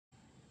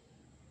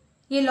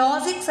A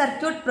logic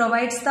circuit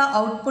provides the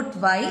output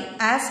Y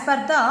as per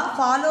the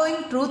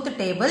following truth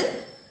table.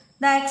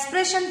 The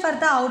expression for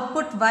the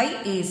output Y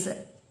is,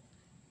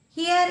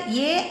 here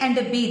A and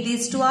B,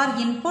 these two are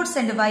inputs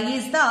and Y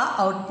is the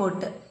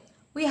output.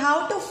 We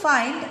have to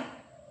find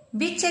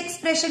which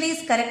expression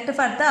is correct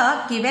for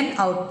the given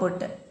output.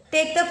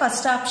 Take the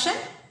first option,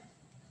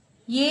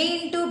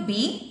 A into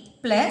B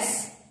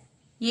plus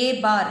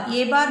A bar.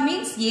 A bar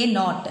means A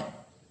naught.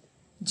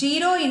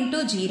 0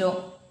 into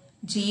 0.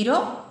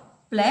 0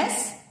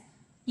 plus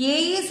A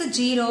is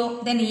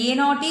 0, then A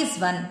naught is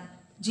 1.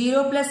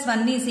 0 plus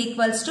 1 is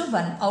equals to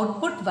 1.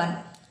 Output 1.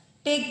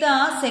 Take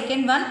the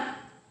second one,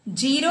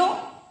 0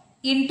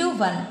 into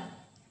 1.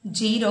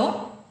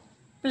 0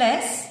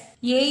 plus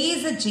A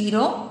is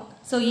 0.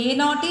 So A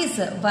naught is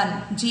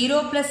 1.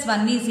 0 plus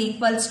 1 is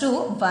equals to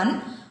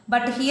 1.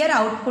 But here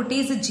output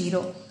is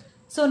 0.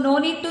 So no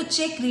need to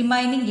check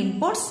remaining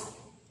inputs.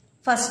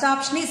 First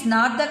option is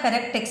not the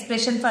correct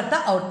expression for the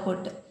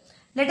output.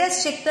 Let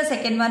us check the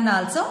second one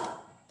also.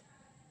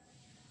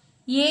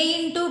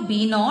 A into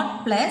B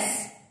naught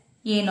plus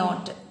A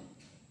naught.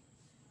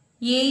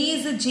 A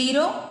is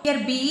 0.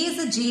 Here B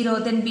is 0.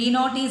 Then B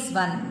naught is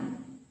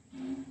 1.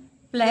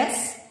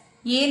 Plus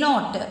A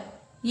naught. A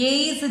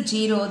is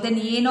 0. Then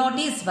A naught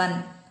is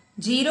 1.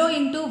 0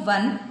 into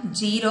 1.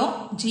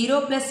 0.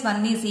 0 plus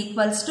 1 is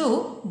equals to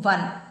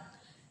 1.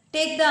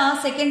 Take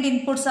the second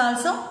inputs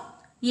also.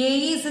 A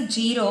is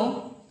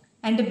 0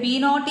 and B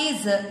naught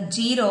is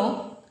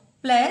 0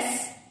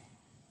 plus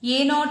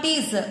A naught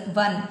is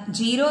 1.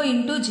 0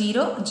 into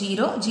 0,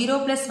 0.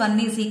 0 plus 1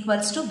 is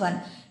equals to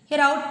 1. Here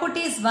output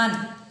is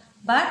 1.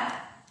 But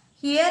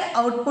here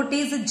output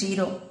is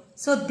 0.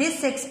 So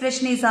this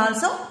expression is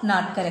also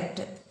not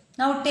correct.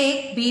 Now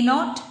take B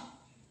naught.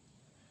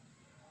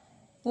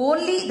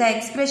 Only the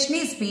expression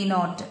is B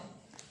naught.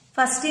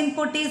 First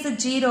input is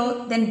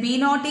 0, then B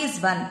naught is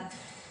 1.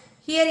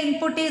 Here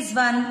input is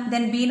 1,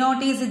 then B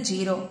naught is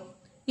 0.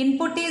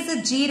 Input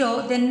is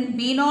 0, then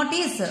B naught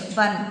is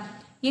 1.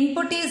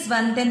 Input is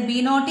 1, then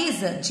B naught is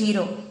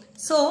 0.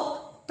 So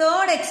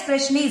third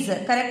expression is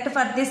correct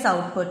for this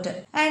output.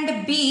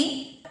 And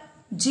B,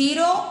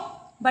 0,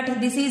 but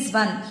this is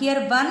 1.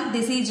 Here 1,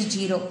 this is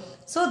 0.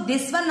 So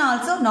this one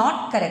also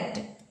not correct.